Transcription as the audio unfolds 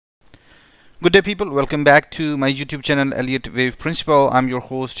Good day, people. Welcome back to my YouTube channel, Elliott Wave Principal. I'm your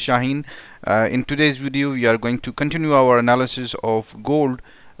host, Shaheen. In today's video, we are going to continue our analysis of gold.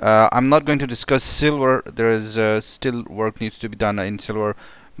 I'm not going to discuss silver. There is still work needs to be done in silver,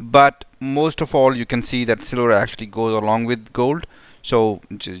 but most of all, you can see that silver actually goes along with gold. So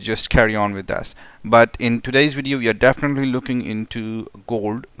just carry on with that. But in today's video, we are definitely looking into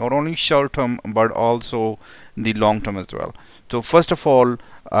gold, not only short term but also the long term as well. So first of all,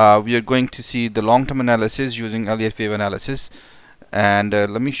 we are going to see the long-term analysis using Elliott wave analysis, and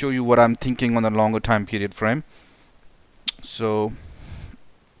let me show you what I'm thinking on a longer time period frame. So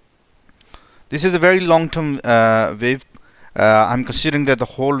this is a very long-term wave. I'm considering that the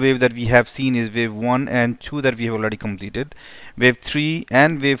whole wave that we have seen is wave 1 and 2 that we have already completed. Wave 3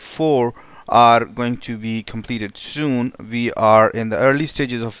 and wave 4 are going to be completed soon. We are in the early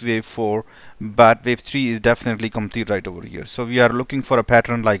stages of wave 4, but wave 3 is definitely complete right over here. So we are looking for a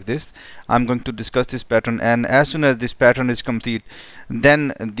pattern like this. I'm going to discuss this pattern, and as soon as this pattern is complete,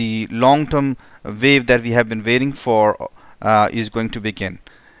 then the long-term wave that we have been waiting for is going to begin,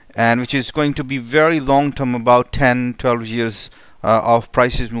 and which is going to be very long term, about 10-12 years of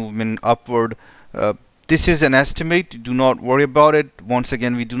prices movement upward. This is an estimate, do not worry about it. Once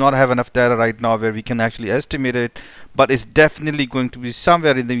again, we do not have enough data right now where we can actually estimate it, but it's definitely going to be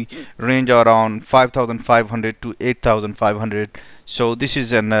somewhere in the range around 5,500 to 8,500. So this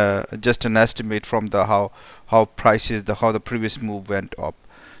is an just an estimate from the how prices, how the previous move went up.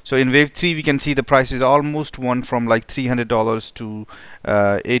 So in wave 3, we can see the price is almost won from like $300 to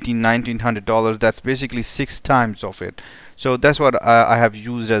 $1,800-$1,900. That's basically 6 times of it. So that's what I have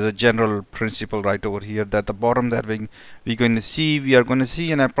used as a general principle right over here, that the bottom that we're going to see, we are going to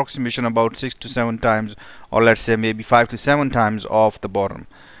see an approximation about 6 to 7 times, or let's say maybe 5 to 7 times of the bottom.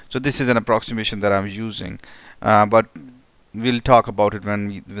 So this is an approximation that I'm using, but we'll talk about it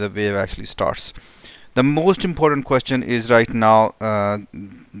when the wave actually starts. The most important question is right now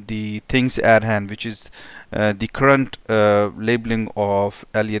the things at hand, which is the current labeling of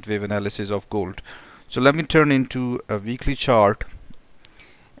Elliott wave analysis of gold. So let me turn into a weekly chart,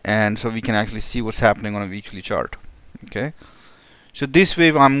 and so we can actually see what's happening on a weekly chart. Okay, so this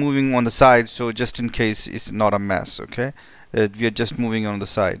wave I'm moving on the side, so just in case it's not a mess. Okay, we are just moving on the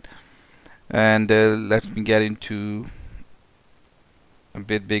side, and let me get into a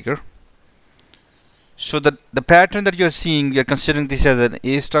bit bigger. So the pattern that you're seeing, we are considering this as an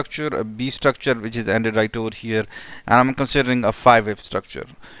A structure, a B structure, which is ended right over here, and I'm considering a 5F structure.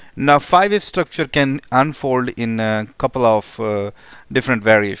 Now 5F structure can unfold in a couple of different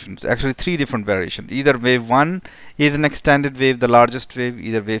variations, actually 3 different variations. Either wave 1 is an extended wave, the largest wave,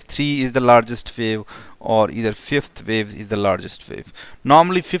 either wave 3 is the largest wave, or either 5th wave is the largest wave.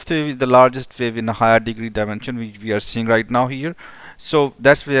 Normally 5th wave is the largest wave in a higher degree dimension, which we are seeing right now here. So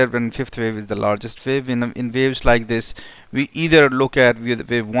that's where when 5th wave is the largest wave. In waves like this, we either look at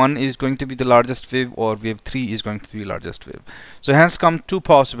wave 1 is going to be the largest wave, or wave 3 is going to be the largest wave. So hence come 2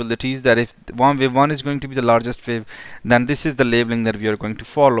 possibilities, that if wave 1 is going to be the largest wave, then this is the labeling that we are going to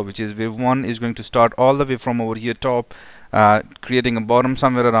follow, which is wave 1 is going to start all the way from over here top, creating a bottom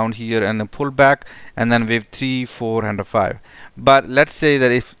somewhere around here and a pullback, and then wave 3, 4 and a 5. But let's say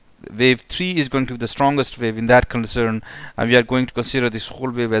that if wave 3 is going to be the strongest wave, in that concern we are going to consider this whole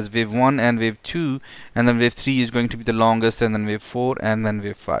wave as wave 1 and wave 2, and then wave 3 is going to be the longest, and then wave 4 and then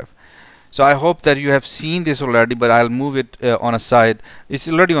wave 5. So I hope that you have seen this already, but I'll move it on a side. It's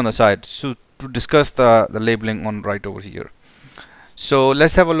already on the side, so to discuss the labeling on right over here. So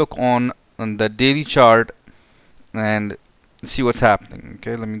let's have a look on the daily chart and see what's happening.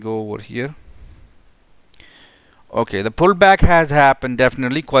 Okay, let me go over here. Okay, the pullback has happened,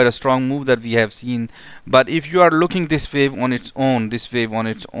 definitely quite a strong move that we have seen. But if you are looking this wave on its own,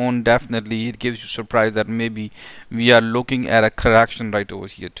 definitely it gives you surprise that maybe we are looking at a correction right over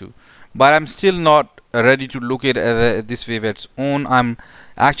here too. But I'm still not ready to look at this wave at its own. I'm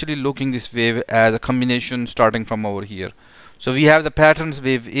actually looking this wave as a combination starting from over here. So we have the patterns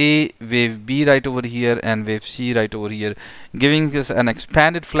wave A, wave B right over here, and wave C right over here, giving us an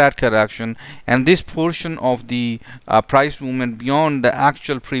expanded flat correction, and this portion of the price movement beyond the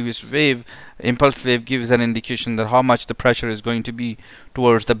actual previous wave, impulse wave, gives an indication that how much the pressure is going to be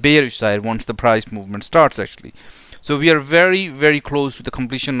towards the bearish side once the price movement starts actually. So we are very close to the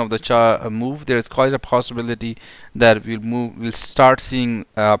completion of the move. There is quite a possibility that we'll start seeing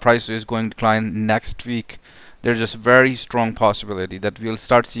prices going decline next week. There's just very strong possibility that we'll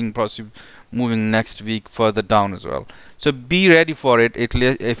start seeing moving next week further down as well. So be ready for it.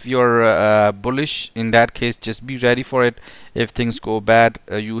 If you're bullish, in that case, just be ready for it. If things go bad,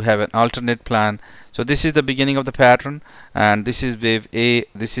 you have an alternate plan. So this is the beginning of the pattern, and this is wave A,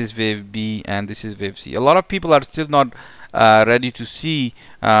 this is wave B, and this is wave C. A lot of people are still not ready to see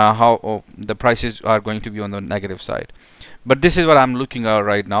how the prices are going to be on the negative side. But this is what I'm looking at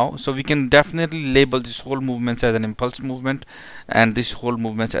right now. So we can definitely label this whole movement as an impulse movement, and this whole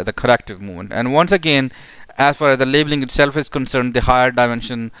movement as a corrective movement. And once again, as far as the labeling itself is concerned, the higher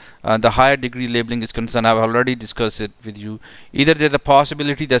dimension, the higher degree labeling is concerned, I've already discussed it with you. Either there's a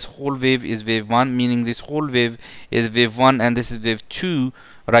possibility this whole wave is wave 1, meaning this whole wave is wave 1 and this is wave 2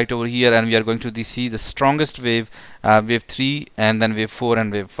 right over here, and we are going to see the strongest wave, wave 3, and then wave 4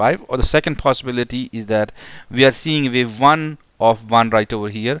 and wave 5. Or the second possibility is that we are seeing wave 1 of 1 right over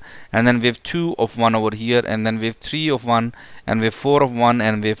here, and then wave 2 of 1 over here, and then wave 3 of 1, and wave 4 of 1,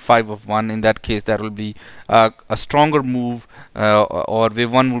 and wave 5 of 1. In that case, that will be a stronger move, or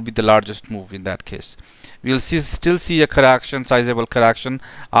wave 1 will be the largest move in that case. We'll still see a correction, sizable correction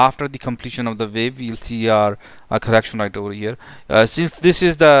after the completion of the wave. We'll see a correction right over here. Since this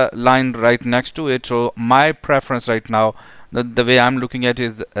is the line right next to it, so my preference right now, the way I'm looking at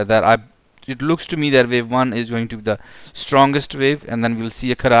it is that it looks to me that wave 1 is going to be the strongest wave, and then we'll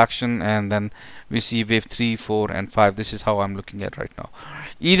see a correction, and then we see wave 3, 4, and 5. This is how I'm looking at right now.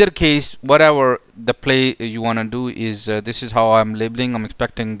 Either case, whatever the play you want to do is, this is how I'm labeling. I'm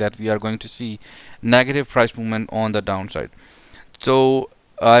expecting that we are going to see negative price movement on the downside. So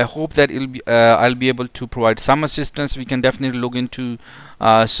I hope that I'll be able to provide some assistance. We can definitely look into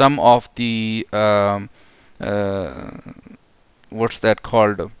some of the what's that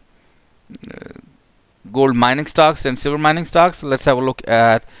called, gold mining stocks and silver mining stocks. Let's have a look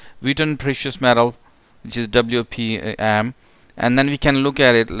at Wheaton precious metal, which is WPM, and then we can look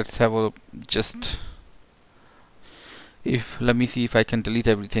at it. Let's have a let me see if I can delete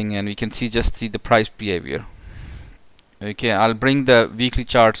everything, and we can see the price behavior. Okay, I'll bring the weekly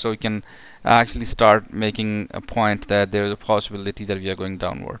chart so we can actually start making a point that there is a possibility that we are going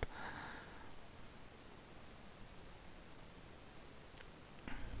downward.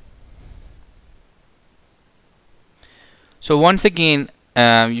 So once again,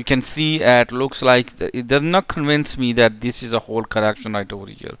 you can see it looks like it does not convince me that this is a whole correction right over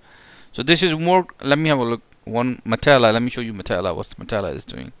here. So this is more, let me have a look. One Metalla, let me show you Metalla, what Metalla is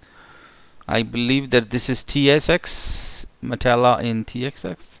doing. I believe that this is TSX, Metalla in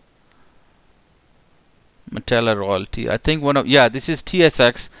TXX, Metalla royalty. I think this is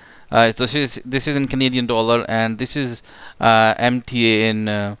TSX. This is in Canadian dollar, and this is MTA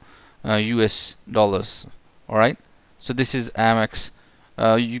in US dollars. All right. So this is Amex.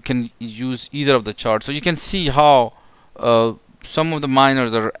 You can use either of the charts. So you can see how some of the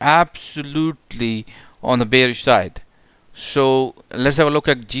miners are absolutely on the bearish side. So let's have a look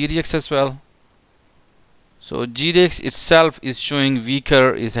at GDX as well. So GDX itself is showing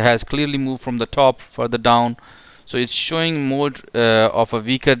weaker. It has clearly moved from the top further down. So it's showing more of a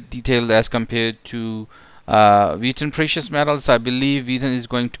weaker detail as compared to Wheaton precious metals. I believe Wheaton is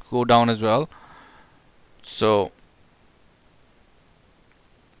going to go down as well. So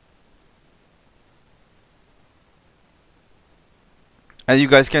as you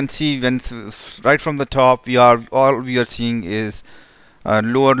guys can see, when right from the top, all we are seeing is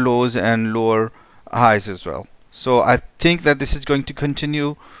lower lows and lower highs as well. So I think that this is going to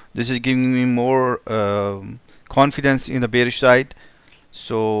continue. This is giving me more confidence in the bearish side.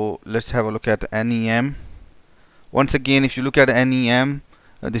 So let's have a look at NEM. Once again, if you look at NEM,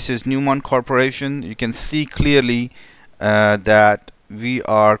 this is Newmont Corporation. You can see clearly that we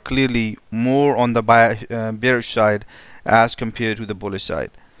are clearly more on the bearish side as compared to the bullish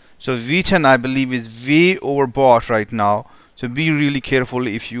side. So Wheaton, I believe, is way overbought right now. So be really careful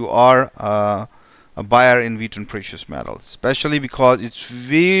if you are a buyer in Wheaton precious metals, especially because it's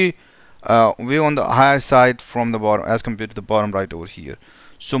way on the higher side from the bottom as compared to the bottom right over here.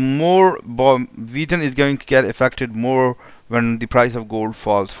 So more Wheaton is going to get affected more when the price of gold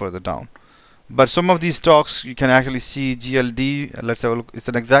falls further down. But some of these stocks you can actually see GLD. Let's have a look. It's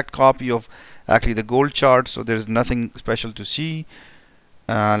an exact copy of actually the gold chart, so there's nothing special to see.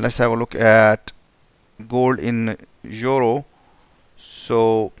 Let's have a look at gold in euro.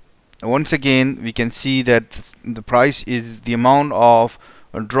 So once again, we can see that the price is the amount of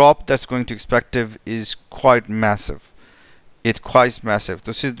a drop that's going to expected is quite massive. It's quite massive.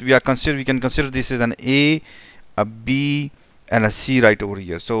 This is we can consider this as an A, a B, and a C right over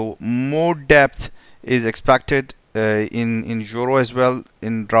here. So more depth is expected in euro as well,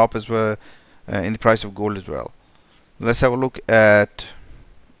 in drop as well, in the price of gold as well. Let's have a look at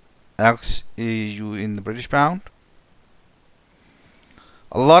XAU in the British pound.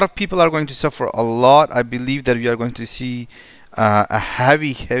 A lot of people are going to suffer a lot. I believe that we are going to see a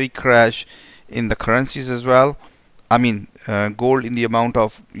heavy crash in the currencies as well. I mean, gold in the amount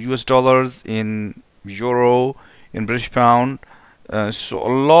of US dollars, in euro, in British pound. So a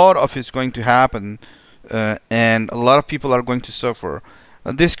lot of it's going to happen, and a lot of people are going to suffer.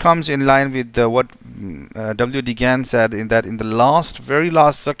 This comes in line with what W.D. Gann said, in that in the very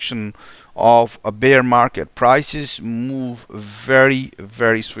last section of a bear market, prices move very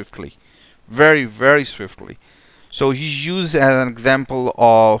swiftly, very swiftly. So he used as an example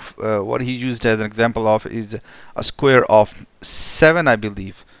of what he used as an example of is a square of 7, I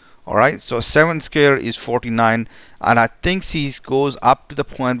believe. All right, so 7 square is 49, and I think he goes up to the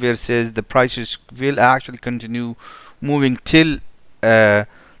point where it says the prices will actually continue moving till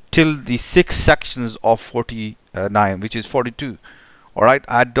the 6 sections of 49, which is 42. All right,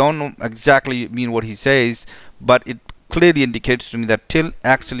 I don't know exactly mean what he says, but it clearly indicates to me that till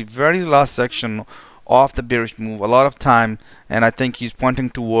actually very last section of the bearish move a lot of time, and I think he's pointing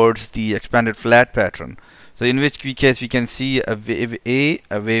towards the expanded flat pattern. So in which case we can see a wave A,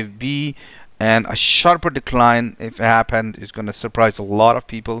 a wave B, and a sharper decline if it happened is going to surprise a lot of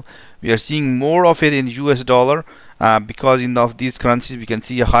people. We are seeing more of it in US dollar because in these currencies we can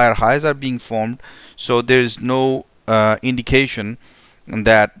see higher highs are being formed. So there is no indication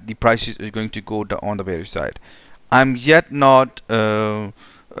that the price is going to go down on the bearish side. I'm yet not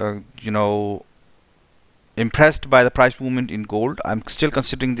impressed by the price movement in gold. I'm still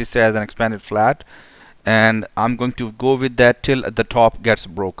considering this as an expanded flat, and I'm going to go with that till the top gets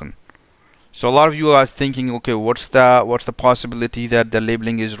broken. So a lot of you are thinking, okay, what's the possibility that the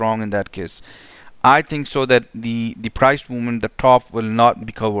labeling is wrong in that case? I think so that the price movement, the top will not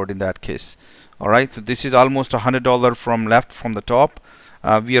be covered in that case. All right, so this is almost $100 from left from the top.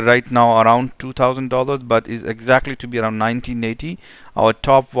 We are right now around $2,000, but is exactly to be around 1980. Our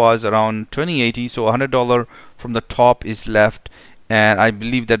top was around 2080, so $100 from the top is left, and I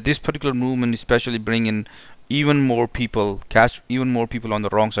believe that this particular movement especially bring in even more people, catch even more people on the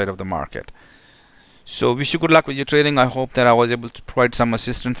wrong side of the market. So wish you good luck with your trading. I hope that I was able to provide some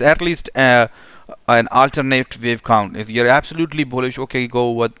assistance, at least an alternate wave count. If you're absolutely bullish, okay,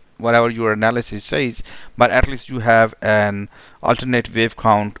 go with whatever your analysis says, but at least you have an alternate wave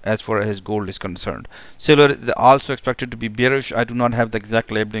count as far as gold is concerned. Silver is also expected to be bearish. I do not have the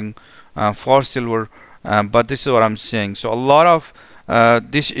exact labeling for silver, but this is what I'm saying. So a lot of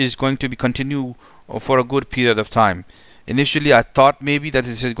this is going to be continue for a good period of time. Initially I thought maybe that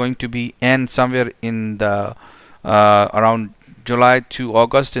this is going to be end somewhere in the around July to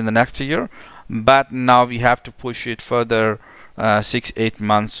August in the next year, but now we have to push it further 6-8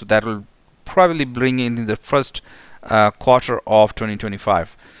 months. So that will probably bring in the first quarter of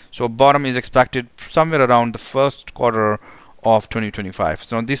 2025. So bottom is expected somewhere around the first quarter of 2025.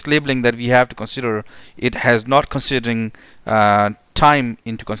 So this labeling that we have to consider, it has not considering time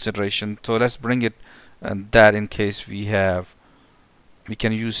into consideration. So let's bring it that in case we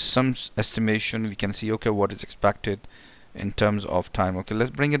can use some estimation. We can see, okay, what is expected in terms of time. Okay,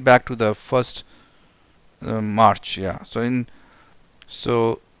 let's bring it back to the first March. Yeah,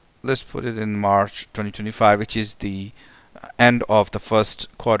 so let's put it in March 2025, which is the end of the first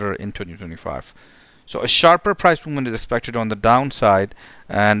quarter in 2025. So a sharper price movement is expected on the downside,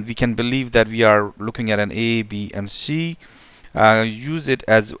 and we can believe that we are looking at an A, B, and C. Use it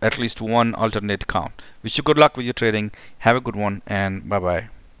as at least one alternate count. Wish you good luck with your trading. Have a good one, and bye bye.